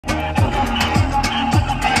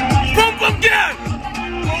girl.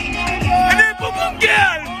 And then boom boom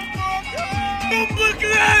girl. Boom boom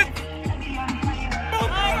girl.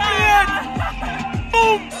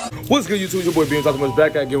 Boom. What's good, YouTube? Your boy Beans Talking Much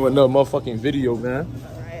back at giving another motherfucking video, man.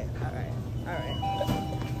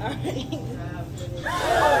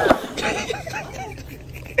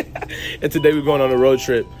 And today we're going on a road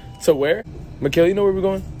trip. To where? Mikhail, you know where we're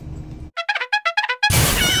going?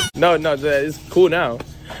 No, it's cool now.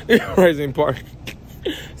 Rising Park.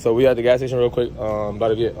 So we at the gas station real quick. About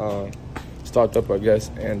to get stocked up, I guess.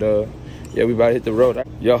 And yeah, we about to hit the road.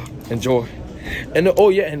 Yo, enjoy. And oh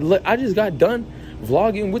yeah, and look, I just got done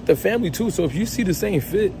vlogging with the family too. So if you see the same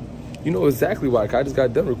fit, you know exactly why. I just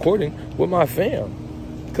got done recording with my fam.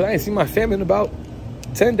 Cause I ain't seen my fam in about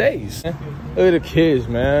 10 days. Look at the kids,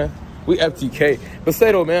 man. We FTK. But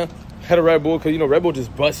say though, man, had a Red Bull, cause you know Red Bull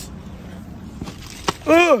just busts.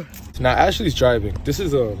 Ugh. Now Ashley's driving. This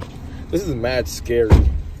is mad scary.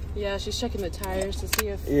 Yeah, she's checking the tires to see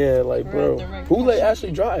if. Yeah, like bro, who let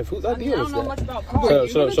Ashley drive? Whose idea was that? I don't know much about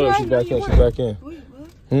cars. Shut up. She's back in. She's back in.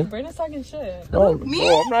 Brandon's talking shit. Oh, me?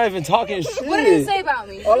 Oh, I'm not even talking shit. What did he say about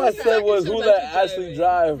me? All I said was who let Ashley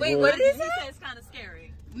drive. Wait, what did he say? It's kind of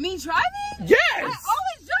scary. Me driving? Yes. I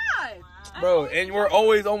always drive. Bro, and we're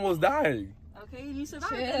always almost dying. Okay, you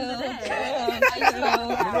survived. Remember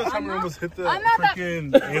the time we almost hit the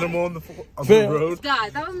freaking animal on the road?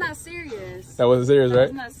 God, that was not serious. That wasn't serious, right?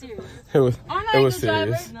 That was not serious. It was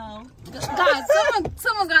serious. Driver. No. God,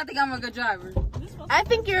 someone's gotta think I'm a good driver. I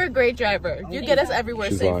think you're a great driver. You get us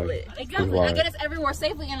everywhere safely. Exactly. I get us everywhere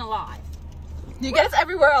safely and alive. You get us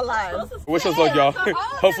everywhere alive. Wish us luck, y'all.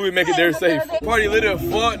 Hopefully we make it there safe. Party lit as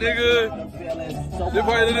fuck, nigga. This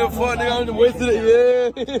party lit as fuck, nigga. I'm just wasted it.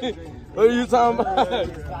 Yeah. What are you talking about?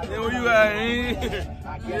 Yeah, where you at,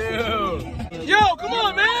 Yo, come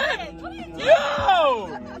on, man. Yo.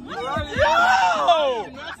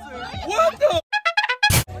 What the?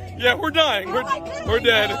 Yeah, we're dying. We're dead.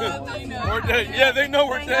 We're dead. Yeah, they know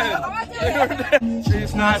we're dead.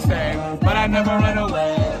 Streets not safe, but I never run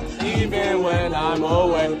away, even when I'm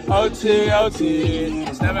away. OT,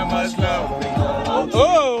 it's never much love.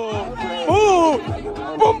 Oh,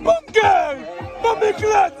 boom, boom, gang, bummy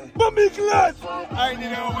clutch. I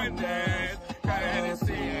need a witness, got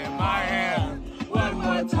Hennessy in my hand. One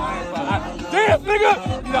more time, but dance, nigga.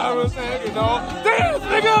 You know what I'm saying? You know, dance,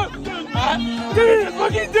 nigga. Dance,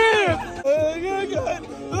 fucking dance! Oh, God.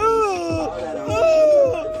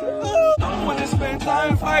 I wanna spend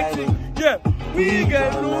time fighting. Yeah, we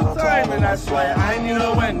got no time, and that's why I need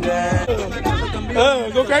a window.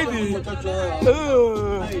 Go crazy.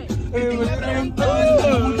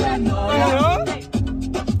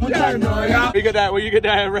 Where you get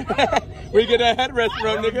that headrest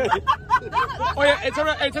from, nigga? Oh yeah, hey, turn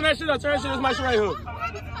that shit up. Turn that shit up. It's my shit right here.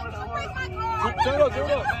 Turn it up.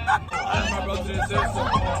 That's my brother and sister.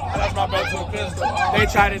 That's my brother and sister. They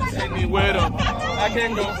try to take me with them. I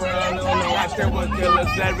can't go for a little no. I stay with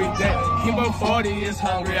killers every day. Keep a 40 is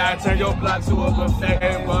hungry. I turn your block to a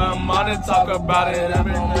buffet. But I'm on to talk about it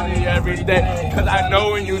every day. Cause I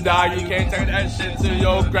know when you die, you can't take that shit to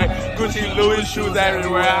your grave. Gucci Louis shoes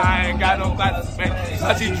everywhere. I ain't got no class to spend.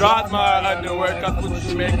 So she drops my underwear. Cause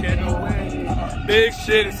Gucci making away. Big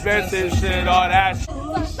shit, expensive shit, all that shit.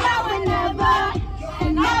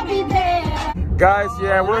 Guys,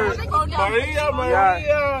 yeah, we're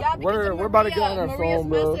about to get on our phone,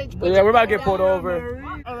 bro. Yeah, we're about to get pulled over.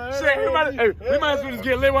 Shit, we might as well just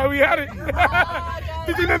get lit while we at it. Damn,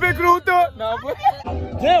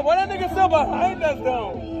 why that nigga still behind us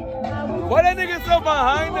though? Look at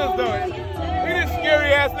this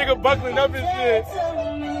scary ass nigga buckling up his shit.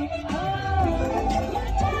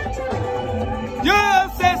 Yeah,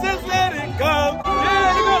 says let it go.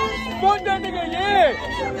 Yeah, nigga, fuck that nigga, yeah.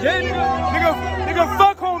 Yeah, nigga,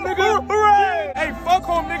 fuck home, nigga. Hooray! Hey, fuck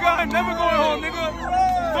home, nigga. I'm never going home, nigga.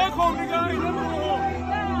 Fuck home, nigga. I ain't never going home.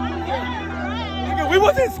 Nigga, we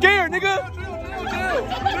wasn't scared, nigga.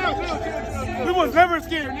 Chill. We was never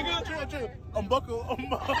scared, nigga. Chill. I'm buckle.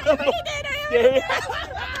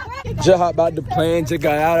 Just hop out the plane, just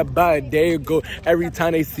got out about a day ago. Every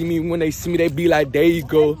time they see me, when they see me, they be like, there you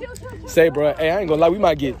go. Say, bro, hey, I ain't gonna lie, we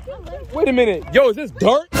might get. Wait a minute. Yo, is this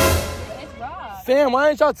dirt? It's rough. Fam, why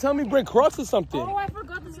ain't y'all tell me bring Crocs or something? Oh, I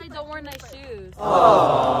forgot to say don't wear nice shoes.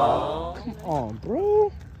 Oh. Come on,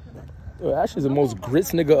 bro. Yo, Ashley's the most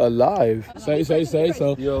grits nigga alive. Say.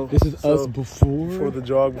 So, yo, this is us before the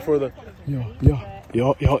jog, before the. Yo.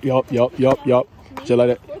 Just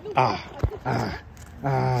like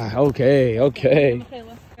that. Okay.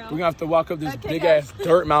 We're gonna have to walk up this big ass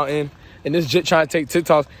dirt mountain. And this jit trying to take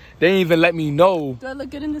TikToks. They didn't even let me know. Do I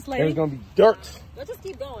look good in this light? There's gonna be dirt. Let's just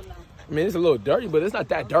keep going now. I mean, it's a little dirty, but it's not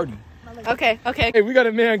that dirty. No, Okay. Hey, we got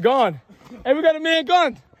a man gone. Hey, we got a man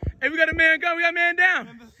gone. Hey, we got a man gone. We got a man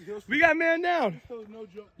down. We got a man down.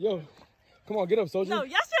 Yo, come on, get up, soldier. No,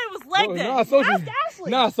 yesterday was leg day. Nah, soldier.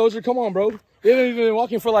 Nah, soldier, come on, bro. We haven't even been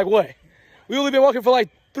walking for like what? We only been walking for like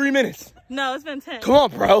 3 minutes. No, it's been 10. Come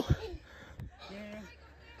on, bro.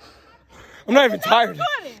 I'm not even tired.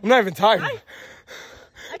 I'm not even tired.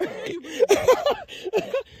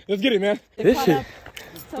 Let's get it, man. This shit.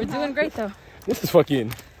 We're doing great though. This is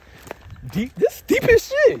fucking deep. This is deep as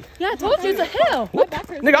shit. Yeah, I told you it's a hill. What?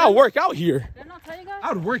 Nigga, I'll work out here. Did I not tell you guys?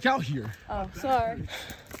 I would work out here. Oh, sorry.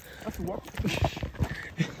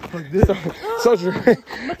 Soldier,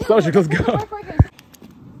 let's go.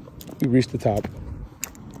 We reached the top.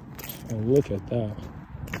 And look at that.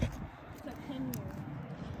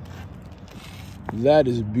 That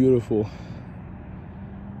is beautiful.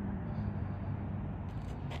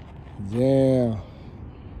 Damn.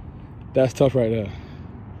 That's tough right there.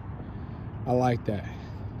 I like that.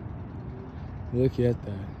 Look at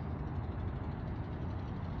that.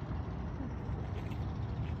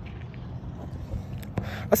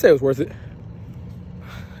 I say it was worth it.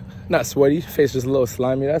 Not sweaty, face just a little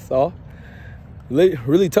slimy, that's all.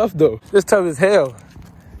 Really tough though. It's tough as hell.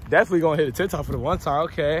 Definitely gonna hit a TikTok for the one time,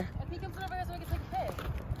 okay. If he comes over here so we can take a pic.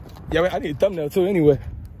 Yeah, I need a thumbnail too anyway.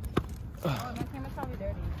 Oh, my camera's probably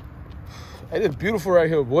dirty. Hey, it's beautiful right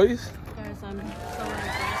here, boys. Guys, I'm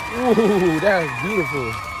Ooh, that's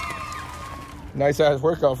beautiful. Nice ass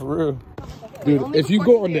workout for real. Dude, if you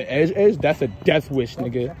go on the edge, that's a death wish,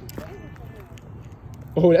 nigga.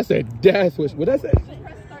 Oh, that's a death wish. What that say?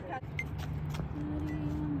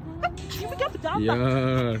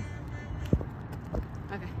 Yeah.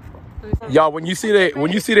 Okay. Y'all, when you see they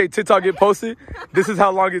TikTok get posted, this is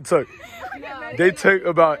how long it took. They took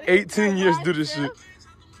about 18 years to do this shit.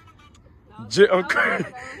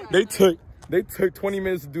 They took 20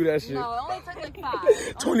 minutes to do that shit. No, it only took like 5.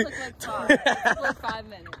 It only took like 5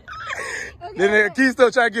 minutes. Then Keith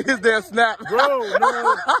still trying to get his damn snap. Bro,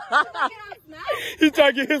 no. He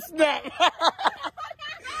trying to get his snap.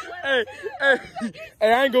 Hey, I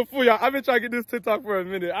ain't gonna fool y'all. I've been trying to get this TikTok for a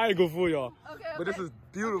minute. I ain't gonna fool y'all. Okay, but this is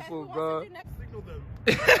beautiful, bro. Signal them.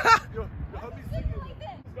 Yo, help me signal them.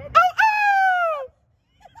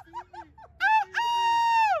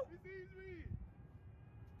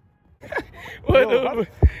 What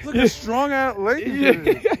Look at strong out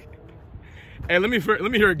lady. Hey, let me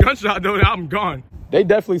hear a gunshot though, and I'm gone. They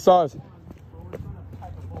definitely saw us.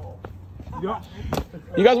 You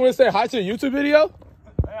guys want to say hi to a YouTube video?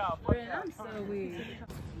 I'm so weird.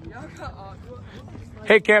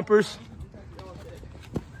 Hey, campers.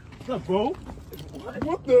 What's up, bro?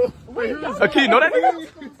 What the? Akee, know that nigga?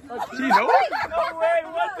 Akee, know it? No way,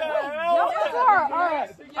 what the hell?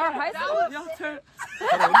 Our high school?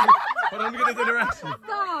 Hold on, let me get this interaction.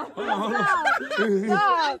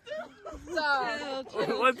 Stop.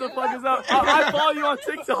 What the fuck is up? I follow you on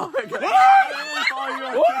TikTok. I follow you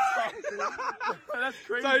on TikTok. That's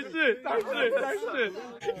crazy. Type shit.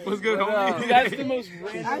 What's good, homie? That's the most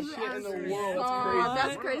random shit in the world.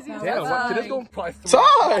 That's crazy. Damn, what? This going probably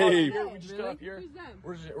We just got up here.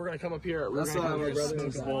 We're gonna come up here. We're gonna my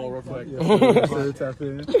brother some ball real quick. Hey,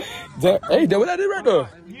 what I did right there?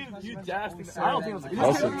 You daft. I don't think it was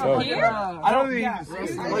That's tough. I don't think.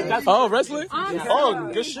 Oh, wrestling? Oh,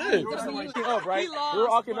 good shit. Up, right? We were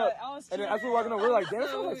walking up, and then as we were walking up, we were like, damn,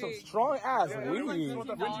 this like some strong ass weed.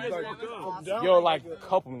 Yo, like a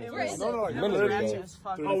couple minutes. Minutes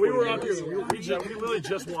ago. Oh, we were up here. We literally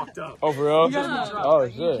just walked up. Oh, for real? Oh,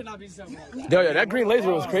 shit. Yo, that green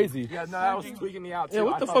laser was crazy. Yeah, no, that was tweaking me out too. Yeah,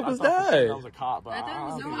 what the fuck was that? That was a cop, but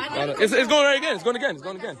It's going right again. It's going again.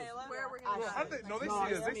 no, they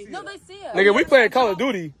see us. No, they see us. Nigga, we playing Call of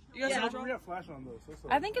Duty. We have flash on those.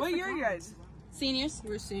 I think it's. What year are you guys? Seniors?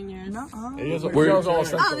 We're seniors. No. We're all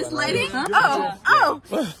Oh, this lady? Huh? Oh.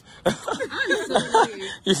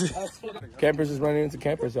 Campers is running into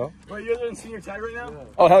campers, y'all. Wait, you're in senior tag right now?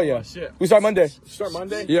 Oh, hell yeah. Shit. We start Monday. Start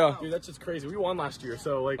Monday? Yeah. Dude, that's just crazy. We won last year,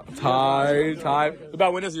 so like. Time.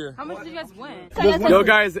 About win this year. How much did you guys win? Yo,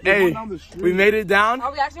 guys, hey, we made it down.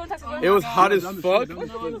 Are we actually going to Texas? It was hot as fuck.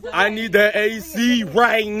 I need the AC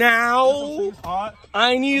right now.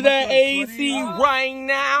 I need the AC right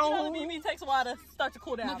now. It takes a while to start to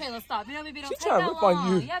cool down. Okay, let's stop. Baby, don't She take trying to that rip on long.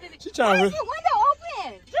 you. Yeah, baby. She trying to rip. Your window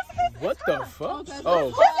open. What the fuck?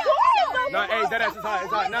 Oh. No, hey, that ass is hot.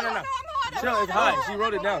 It's hot. No. Chill, it's hot. She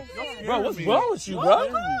wrote it down. Bro, what's wrong with you, bro?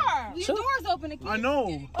 Your door's open again. I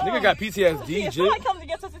know. Nigga got PTSD, If Jit. somebody comes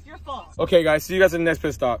against us, it's your fault. Okay, guys, see you guys in the next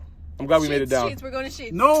pit stop. I'm glad we made it down. Sheets. We're going to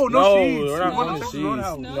Sheets. No, We're not going to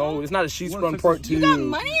Sheets. No, it's not a Sheets run part 2. You got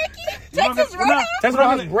money, Ricky? Texas Roadhouse? Texas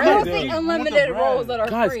Roadhouse bread. Unlimited rolls that are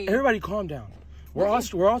Guys, free. everybody calm down. We're all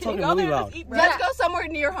talking really loud. Let's go somewhere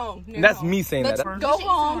near home. That's me saying that. Go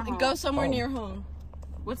home and go somewhere near home.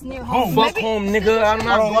 What's near home? Fuck home, nigga. I'm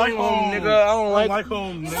not going home, nigga. I don't like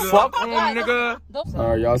home, nigga. Fuck home, nigga.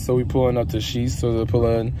 Alright, y'all. So we pulling up to Sheets to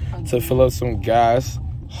fill up some gas.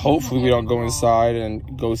 Hopefully we don't go inside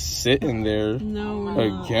and go sit in there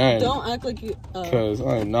again. Don't act like you. Cause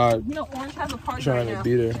I am not Orange has a party trying right to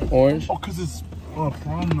be there. Orange? Oh, cause it's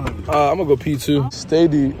prom night. I'm gonna go pee too. Stay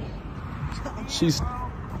deep. He's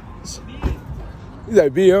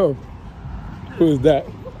like, BO. Who is that?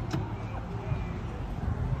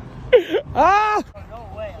 Ah!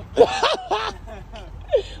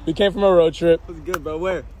 We came from a road trip. What's good, bro?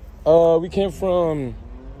 Where? We came from.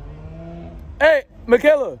 Hey,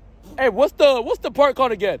 Michaela. Hey, what's the park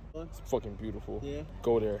called again? It's fucking beautiful. Yeah.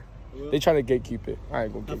 Go there. They trying to gatekeep it. I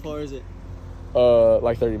ain't gonna gatekeep. How far is it?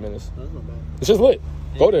 Like 30 minutes. Oh, that's not bad. It's just lit.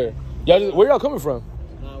 Go there. Y'all where y'all coming from?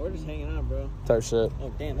 Nah, we're just hanging out, bro. Type shit.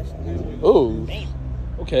 Oh, damn, that's nice. Ooh. Damn.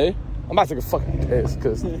 Okay. I'm about to take a fucking piss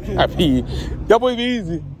because I pee. Y'all boys be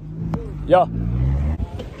easy. Yeah.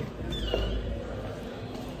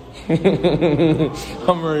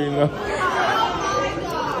 I'm ready now.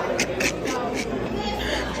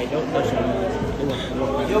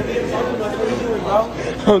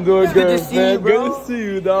 I'm doing good, man. Good to see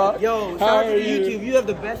you, dog. Yo, how are you? YouTube. You have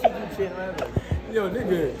the best YouTube channel ever. Yo,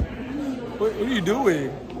 nigga. What are you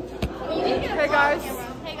doing? Hey, guys.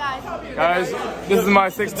 Guys, this is my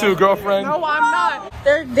 6'2" girlfriend. No, I'm not.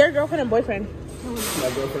 They're girlfriend and boyfriend. My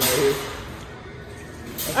girlfriend right here.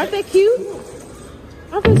 Aren't they cute?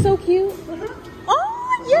 Aren't they so cute?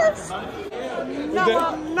 Oh, yes. No,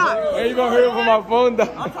 I'm not. Hey, you gonna hurry up on my phone, though?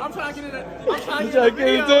 I'm trying to get it. I'm trying You trying to get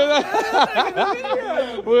into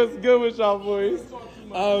that? What's good with y'all boys?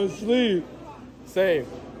 I'm asleep. Same.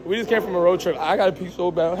 We just came from a road trip. I gotta pee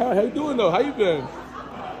so bad. How you doing though? How you been?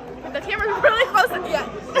 The camera's really close to you.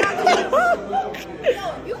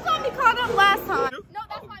 No, you got me caught up last time. No,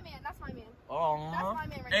 that's my man. That's my man. Oh, That's my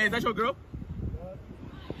man right hey, is that your girl?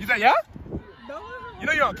 You said yeah? No. You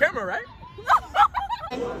know you're on camera, right?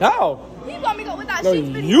 How? You got me go with that No, Sheets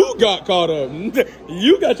video. you got caught up.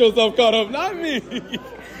 You got yourself caught up, not me.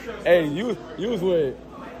 Hey, you was with.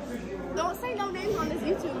 Don't say no names on this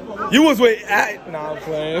YouTube. You was with Nah, I'm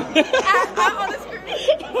playing. I'm on the screen.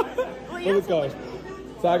 What is it called?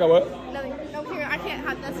 So I got what? Nothing. No, here, I can't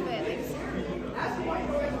have this feelings.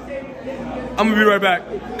 I'm gonna be right back.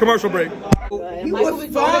 Commercial break. You was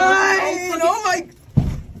fine. Oh my.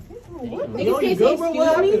 Yo, you good, bro? What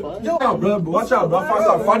happened? Yo, bro, watch out, bro. I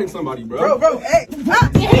start fighting somebody, bro. Bro, hey.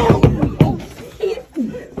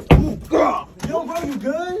 Yo, bro, you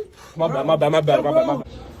good? My bad.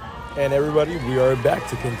 And everybody, we are back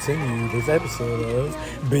to continue this episode of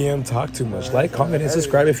BM Talk Too Much. Like, comment, and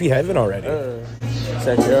subscribe if you haven't already.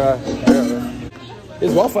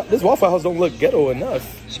 This Waffle House don't look ghetto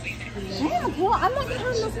enough. Damn, well, I'm not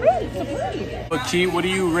counting the free. Key, what do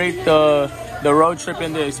you rate the road trip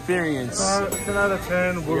and the experience? 10 out of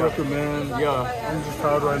 10. Would recommend. Yeah. I'm just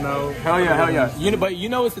tired right now. Hell yeah. But you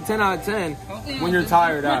know it's a 10 out of 10 when you're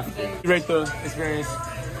tired after. You rate the experience?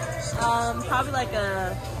 Probably like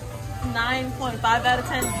a 9.5 out of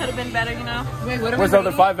 10. Could have been better, you know. Wait, what are Where's the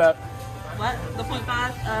other 5 at? What? The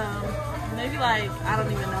 0.5? Maybe like, I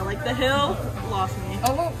don't even know. Like the hill lost me.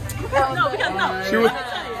 Oh, No, because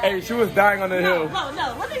no. She was dying on the hill.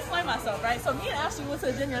 No, let me explain myself, right? So me and Ashley went to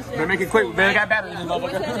the gym yesterday. They make it quick, man. I got batteries. We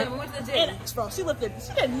went to the gym. And, bro, she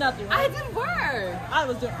did nothing, right? I did work.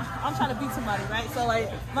 I'm trying to beat somebody, right? So like,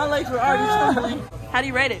 my legs were already trembling. How do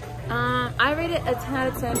you rate it? I rate it a 10 out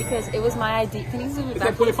of 10 because it was my idea. Can you zoom it It's back?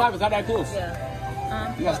 like 25. It's not that close. Yeah.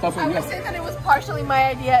 You got stuff in I would say that it was partially my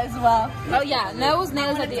idea as well. Oh yeah, no, it was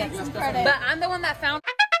Nana's idea. Take some credit. But I'm the one that found.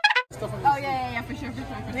 Oh yeah, for sure.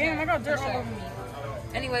 Damn, I got dirt all over me.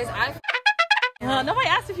 Anyways, Nobody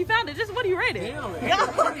asked if you found it. Just what do you rate it? Damn.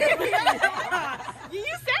 You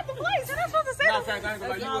said the place. You're not supposed to say the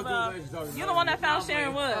place. You're the one that found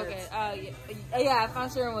Sharon Woods. Okay. Yeah, I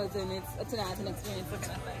found Sharon Woods and it's a 10 out of 10 experience.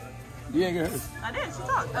 You ain't good. I did. She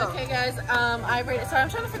talked. Okay, guys. I rate it. Sorry, I'm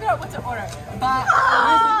trying to figure out what to order. But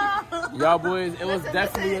Y'all boys, it was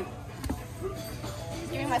definitely.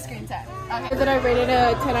 give me my screen tag. Okay. That I rated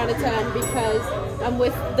a 10 out of 10 because I'm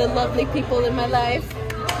with the lovely people in my life.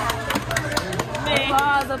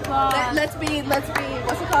 Applause. Let's be. What's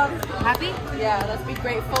it called? Happy? Yeah. Let's be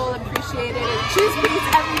grateful, appreciate it, and choose peace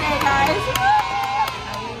every day, guys.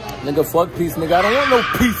 Nigga, fuck peace, nigga. I don't want no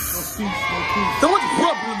peace. So much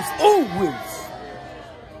problems, always.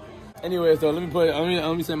 Anyways, though,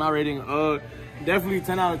 let me say my rating. Definitely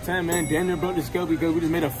 10 out of 10, man. Damn near broke the scale because we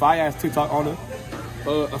just made a fire-ass TikTok on it.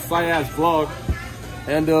 A fire-ass vlog.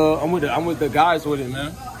 And I'm with the guys with it,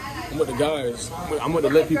 man. I'm with the guys. I'm with the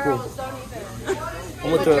lit people.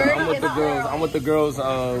 I'm with the girls. I'm with the girls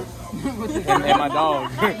and my dog.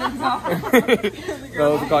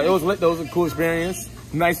 So it was lit. That was a cool experience.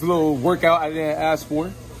 Nice little workout I didn't ask for.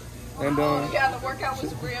 And yeah, the workout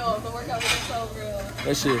was real. The workout was so real.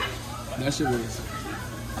 That shit was.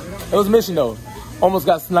 It was a mission though. Almost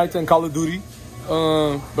got sniped in Call of Duty.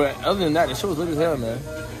 But other than that, the shit was lit as hell, man.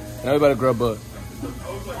 And everybody grub up.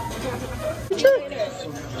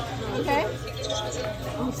 Okay.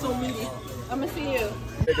 I'm so meaty. I'm gonna see you.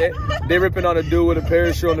 They ripping on a dude with a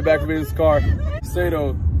parachute on the back of his car. Say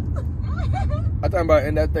though, I thought about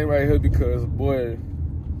ending that thing right here because boy,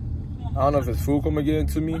 I don't know if it's food gonna get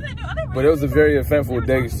into me, but it was a very eventful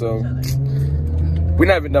day, so we're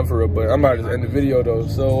not even done for real. But I'm about to end the video though.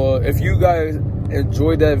 So if you guys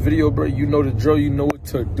enjoyed that video, bro, you know the drill. You know what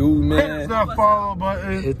to do, man. Hit that follow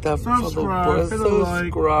button. Hit that follow button.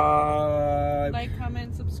 Subscribe. Like,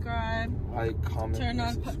 comment, subscribe. Like, comment.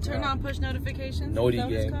 Turn on push notifications. Noti Is that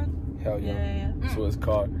what it's gang. called? Hell yeah. Yeah. That's what it's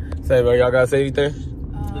called. Say, bro, y'all gotta say anything?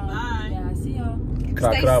 Goodbye. Yeah, see y'all.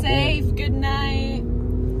 Stay Safe. Boom. Good night.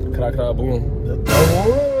 Boom.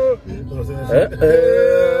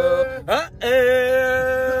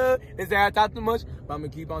 They say I talk too much, but I'm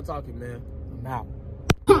gonna keep on talking, man. I'm out.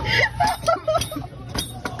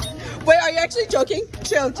 Wait, are you actually joking?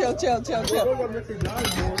 Chill.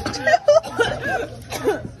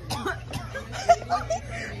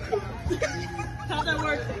 How'd that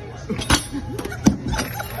work?